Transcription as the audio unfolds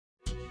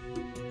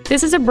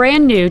This is a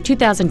brand new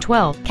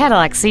 2012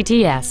 Cadillac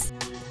CTS.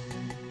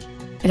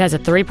 It has a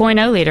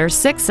 3.0-liter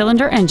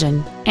six-cylinder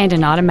engine and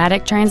an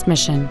automatic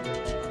transmission.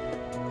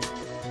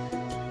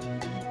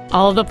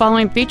 All of the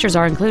following features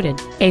are included: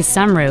 a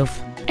sunroof,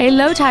 a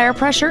low tire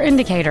pressure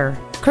indicator,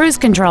 cruise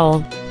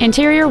control,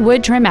 interior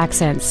wood trim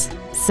accents,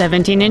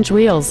 17-inch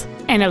wheels,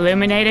 an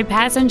illuminated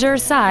passenger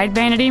side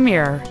vanity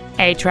mirror,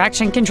 a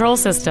traction control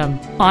system,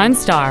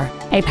 OnStar,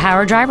 a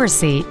power driver's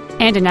seat,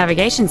 and a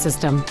navigation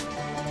system.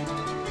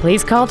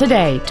 Please call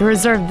today to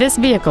reserve this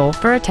vehicle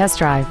for a test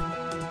drive.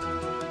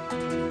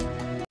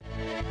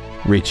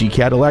 Ritchey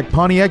Cadillac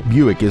Pontiac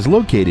Buick is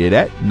located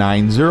at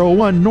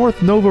 901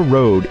 North Nova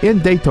Road in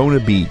Daytona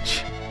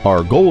Beach.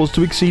 Our goal is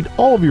to exceed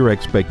all of your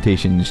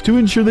expectations to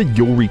ensure that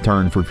you'll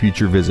return for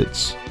future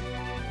visits.